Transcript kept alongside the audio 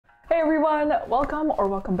Hey everyone,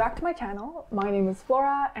 welcome back to my channel. My name is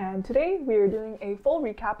Flora and today we are doing a full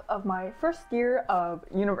recap of my first year of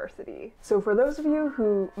university. So for those of you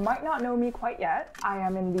who might not know me quite yet, I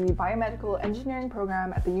am in the biomedical engineering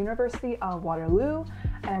program at the University of Waterloo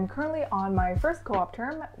and I'm currently on my first co-op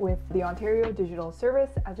term with the Ontario Digital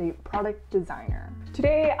Service as a product designer.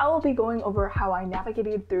 Today I will be going over how I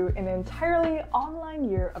navigated through an entirely online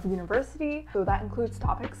year of university. So that includes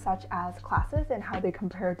topics such as classes and how they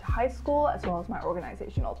compare to high school, as well as my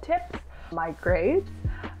organizational tips, my grades,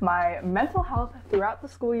 my mental health throughout the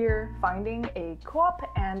school year, finding a co-op,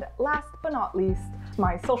 and last but not least,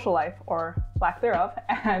 my social life or lack thereof,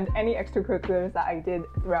 and any extracurriculars that I did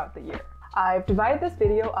throughout the year. I've divided this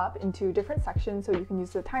video up into different sections so you can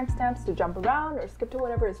use the timestamps to jump around or skip to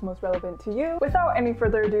whatever is most relevant to you. Without any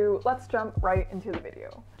further ado, let's jump right into the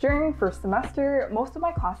video. During first semester, most of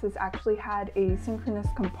my classes actually had a synchronous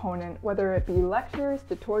component, whether it be lectures,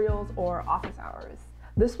 tutorials, or office hours.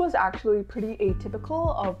 This was actually pretty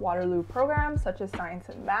atypical of Waterloo programs such as science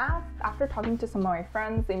and math. After talking to some of my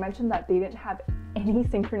friends, they mentioned that they didn't have any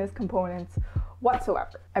synchronous components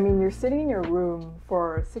whatsoever. I mean, you're sitting in your room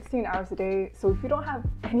for 16 hours a day, so if you don't have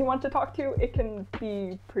anyone to talk to, it can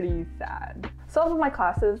be pretty sad. Some of my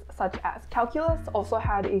classes, such as calculus, also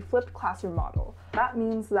had a flipped classroom model. That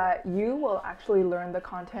means that you will actually learn the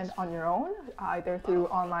content on your own, either through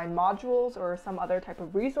online modules or some other type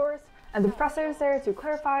of resource, and the professor is there to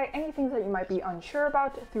clarify anything that you might be unsure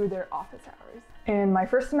about through their office hours. In my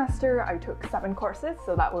first semester, I took 7 courses,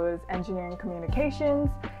 so that was engineering communications,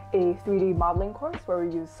 a 3D modeling course where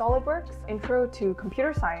we use SolidWorks, intro to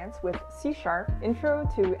computer science with C#, intro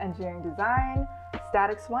to engineering design,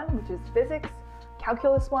 statics 1, which is physics,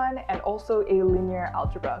 calculus 1, and also a linear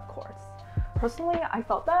algebra course. Personally, I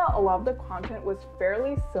felt that a lot of the content was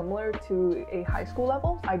fairly similar to a high school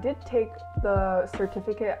level. I did take the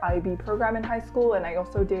certificate IB program in high school and I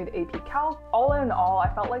also did AP Calc. All in all,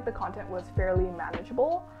 I felt like the content was fairly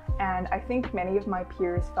manageable, and I think many of my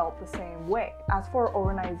peers felt the same way. As for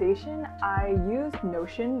organization, I used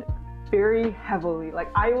Notion very heavily.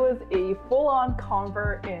 Like, I was a full-on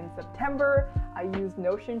convert in September. I used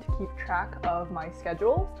Notion to keep track of my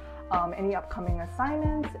schedules, any upcoming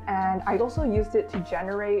assignments, and I also used it to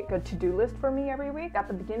generate a to-do list for me every week. At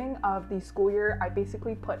the beginning of the school year, I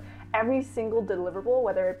basically put every single deliverable,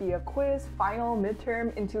 whether it be a quiz, final,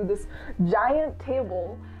 midterm, into this giant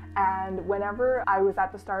table, and whenever I was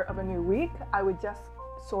at the start of a new week, I would just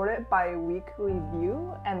sort it by weekly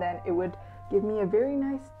view, and then it would give me a very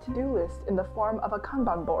nice to-do list in the form of a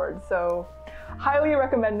Kanban board. So highly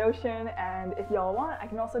recommend Notion, and if y'all want, I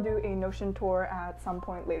can also do a Notion tour at some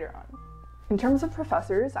point later on. In terms of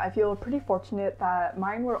professors, I feel pretty fortunate that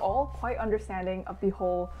mine were all quite understanding of the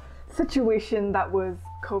whole situation that was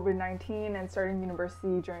COVID-19 and starting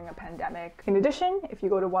university during a pandemic. In addition, if you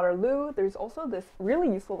go to Waterloo, there's also this really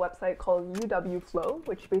useful website called UWFlow,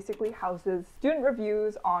 which basically houses student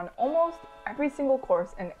reviews on almost every single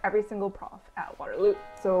course and every single prof at Waterloo.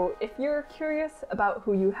 So if you're curious about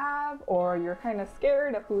who you have, or you're kind of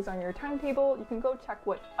scared of who's on your timetable, you can go check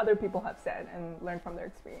what other people have said and learn from their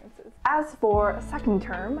experiences. As for second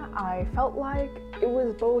term, I felt like it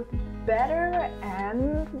was both better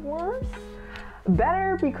and worse.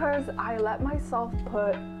 Better because I let myself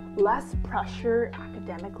put less pressure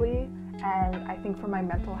academically, and I think for my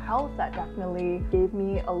mental health that definitely gave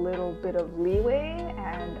me a little bit of leeway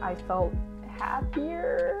and I felt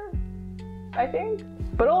happier, I think.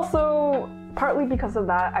 But also, partly because of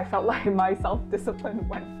that, I felt like my self-discipline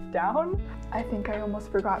went down. I think I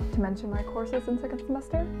almost forgot to mention my courses in second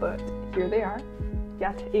semester, but here they are.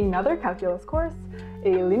 Yet another calculus course,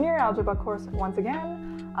 a linear algebra course once again,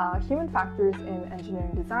 human factors in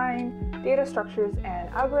engineering design, data structures and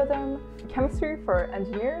algorithm, chemistry for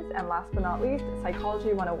engineers, and last but not least,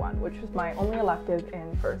 psychology 101, which was my only elective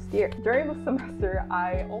in first year. During the semester,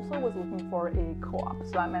 I also was looking for a co-op,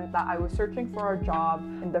 so that meant that I was searching for a job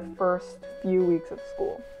in the first few weeks of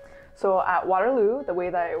school. So at Waterloo, the way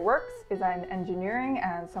that it works is that in engineering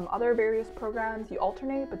and some other various programs, you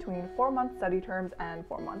alternate between 4-month study terms and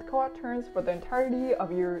 4-month co-op terms for the entirety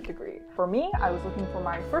of your degree. For me, I was looking for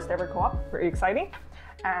my first ever co-op, very exciting,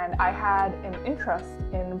 and I had an interest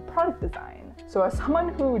in product design. So as someone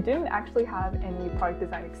who didn't actually have any product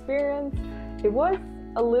design experience, it was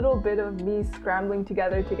a little bit of me scrambling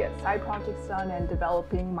together to get side projects done and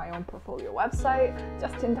developing my own portfolio website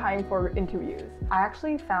just in time for interviews. I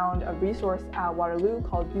actually found a resource at Waterloo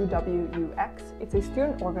called UWUX. It's a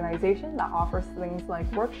student organization that offers things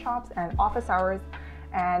like workshops and office hours,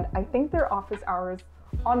 and I think their office hours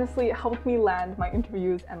Honestly, it helped me land my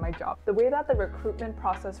interviews and my job. The way that the recruitment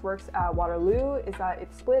process works at Waterloo is that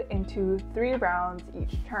it's split into 3 rounds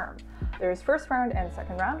each term. There's first round and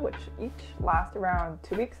second round, which each last around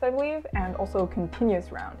 2 weeks, I believe, and also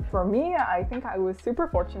continuous round. For me, I think I was super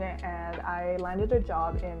fortunate and I landed a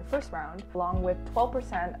job in first round along with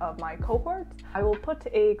 12% of my cohort. I will put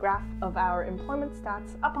a graph of our employment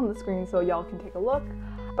stats up on the screen so y'all can take a look.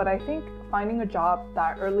 But I think finding a job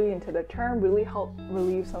that early into the term really helped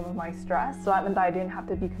relieve some of my stress. So that meant that I didn't have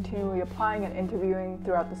to be continually applying and interviewing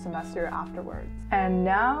throughout the semester afterwards. And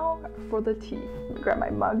now for the tea. Grab my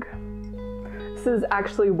mug. This is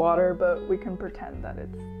actually water, but we can pretend that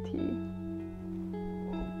it's tea.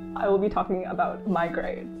 I will be talking about my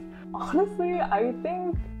grades. Honestly, I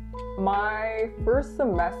think my first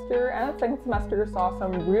semester and second semester saw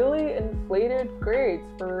some really inflated grades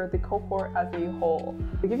for the cohort as a whole.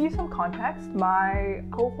 To give you some context, my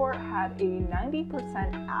cohort had a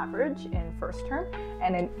 90% average in first term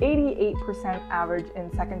and an 88% average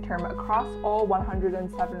in second term across all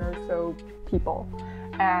 107 or so people.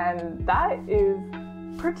 And that is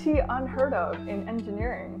pretty unheard of in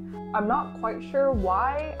engineering. I'm not quite sure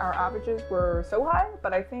why our averages were so high,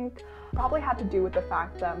 but I think probably had to do with the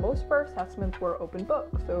fact that most of our assessments were open book.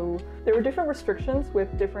 So there were different restrictions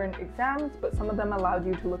with different exams, but some of them allowed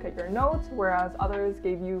you to look at your notes, whereas others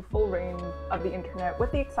gave you full range of the internet,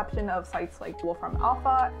 with the exception of sites like Wolfram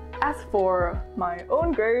Alpha. As for my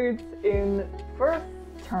own grades in first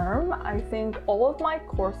term, I think all of my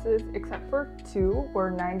courses except for 2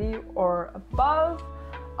 were 90 or above.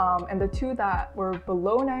 And the 2 that were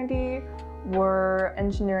below 90 were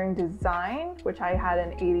engineering design, which I had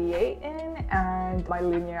an 88 in, and my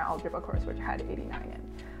linear algebra course, which I had 89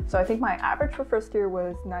 in. So I think my average for first year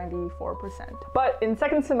was 94%. But in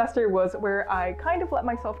second semester was where I kind of let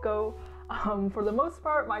myself go. For the most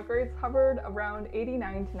part, my grades hovered around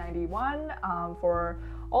 89 to 91 for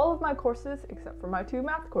all of my courses except for my 2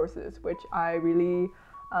 math courses, which I really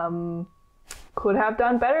could have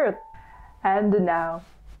done better. And now,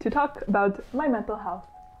 to talk about my mental health.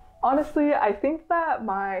 Honestly, I think that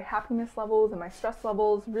my happiness levels and my stress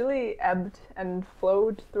levels really ebbed and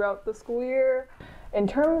flowed throughout the school year. In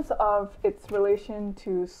terms of its relation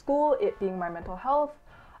to school, it being my mental health,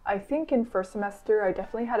 I think in first semester I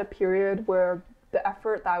definitely had a period where the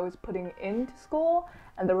effort that I was putting into school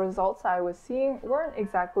and the results I was seeing weren't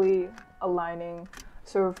exactly aligning.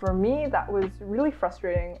 So for me, that was really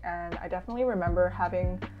frustrating, and I definitely remember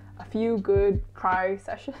having a few good cry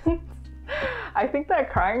sessions. I think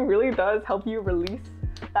that crying really does help you release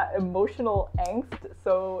that emotional angst.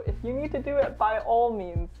 So if you need to do it, by all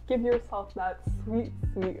means, give yourself that sweet,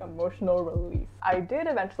 sweet emotional release. I did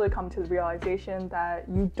eventually come to the realization that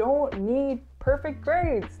you don't need perfect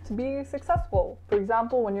grades to be successful. For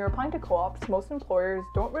example, when you're applying to co-ops, most employers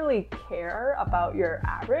don't really care about your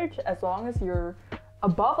average as long as you're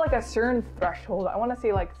above like a certain threshold. I want to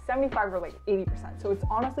say like 75 or like 80%. So it's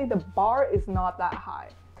honestly, the bar is not that high.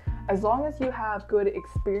 As long as you have good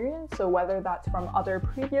experience, so whether that's from other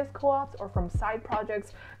previous co-ops or from side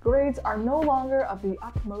projects, grades are no longer of the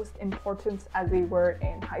utmost importance as they were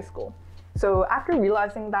in high school. So after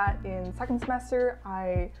realizing that in second semester,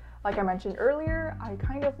 like I mentioned earlier, I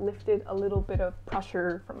kind of lifted a little bit of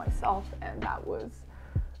pressure for myself, and that was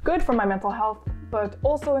good for my mental health. But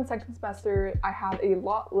also in second semester, I had a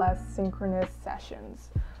lot less synchronous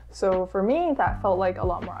sessions. So for me, that felt like a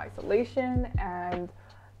lot more isolation, and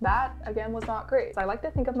that again was not great. So I like to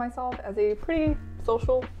think of myself as a pretty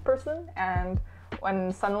social person, and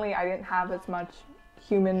when suddenly I didn't have as much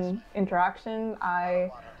human interaction, I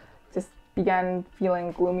just began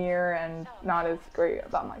feeling gloomier and not as great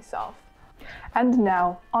about myself. And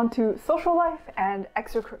now onto social life and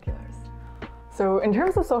extracurriculars. So in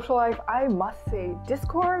terms of social life, I must say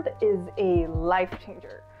Discord is a life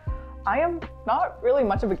changer. I am not really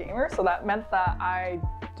much of a gamer, so that meant that I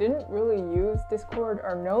didn't really use Discord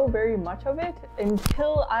or know very much of it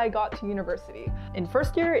until I got to university. In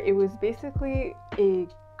first year, it was basically a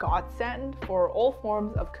godsend for all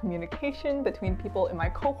forms of communication between people in my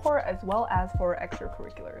cohort as well as for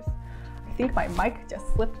extracurriculars. I think my mic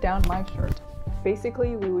just slipped down my shirt.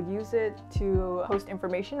 Basically, we would use it to post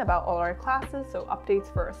information about all our classes, so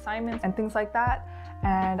updates for assignments and things like that.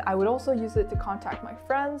 And I would also use it to contact my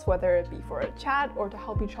friends, whether it be for a chat or to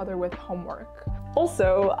help each other with homework.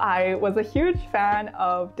 Also, I was a huge fan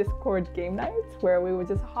of Discord game nights, where we would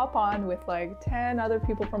just hop on with like 10 other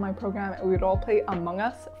people from my program and we would all play Among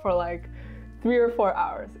Us for like 3 or 4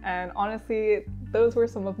 hours. And honestly, those were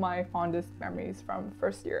some of my fondest memories from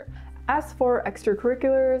first year. As for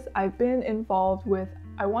extracurriculars, I've been involved with,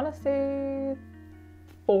 I want to say,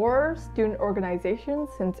 4 student organizations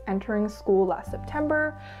since entering school last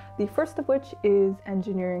September, the first of which is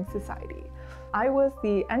Engineering Society. I was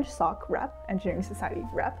the EngSoc rep, Engineering Society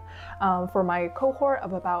rep, for my cohort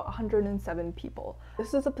of about 107 people.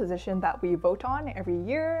 This is a position that we vote on every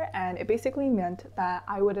year, and it basically meant that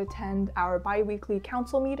I would attend our bi-weekly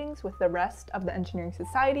council meetings with the rest of the Engineering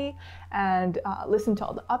Society and listen to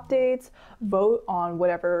all the updates, vote on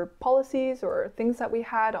whatever policies or things that we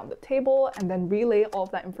had on the table, and then relay all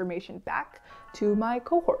of that information back to my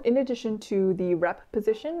cohort. In addition to the rep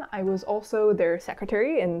position, I was also their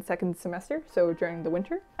secretary in second semester, so during the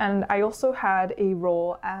winter. And I also had a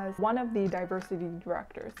role as one of the diversity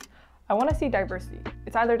directors. I want to say diversity.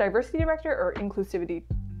 It's either diversity director or inclusivity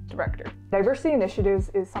director. Diversity initiatives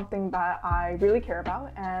is something that I really care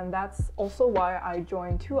about, and that's also why I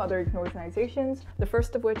joined 2 other organizations, the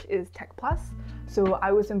first of which is Tech Plus. So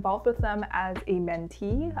I was involved with them as a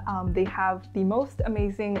mentee. They have the most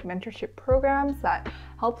amazing mentorship programs that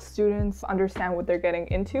help students understand what they're getting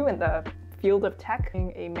into in the field of tech.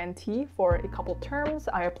 Being a mentee for a couple terms,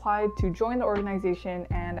 I applied to join the organization,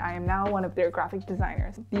 and I am now one of their graphic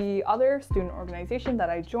designers. The other student organization that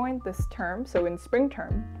I joined this term, so in spring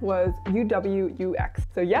term, was UWUX.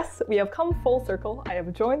 So yes, we have come full circle. I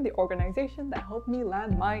have joined the organization that helped me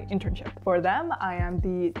land my internship. For them, I am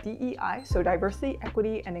the DEI, so Diversity,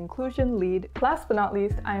 Equity, and Inclusion lead. Last but not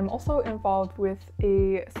least, I am also involved with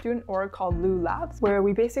a student org called Loo Labs, where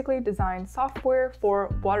we basically design software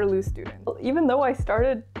for Waterloo students. Even though I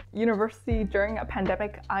started university during a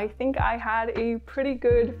pandemic, I think I had a pretty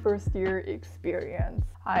good first year experience.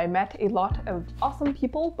 I met a lot of awesome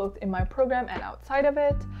people, both in my program and outside of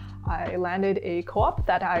it. I landed a co-op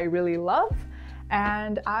that I really love,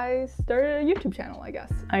 and I started a YouTube channel, I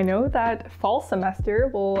guess. I know that fall semester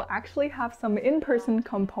will actually have some in-person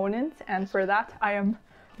components, and for that I am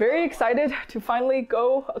very excited to finally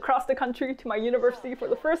go across the country to my university for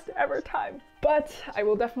the first ever time. But I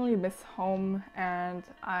will definitely miss home, and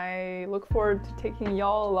I look forward to taking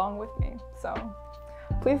y'all along with me. So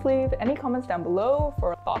please leave any comments down below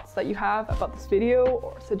for thoughts that you have about this video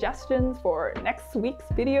or suggestions for next week's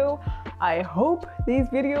video. I hope these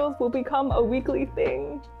videos will become a weekly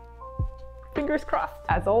thing. Fingers crossed.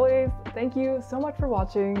 As always, thank you so much for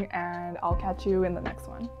watching, and I'll catch you in the next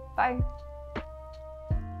one. Bye.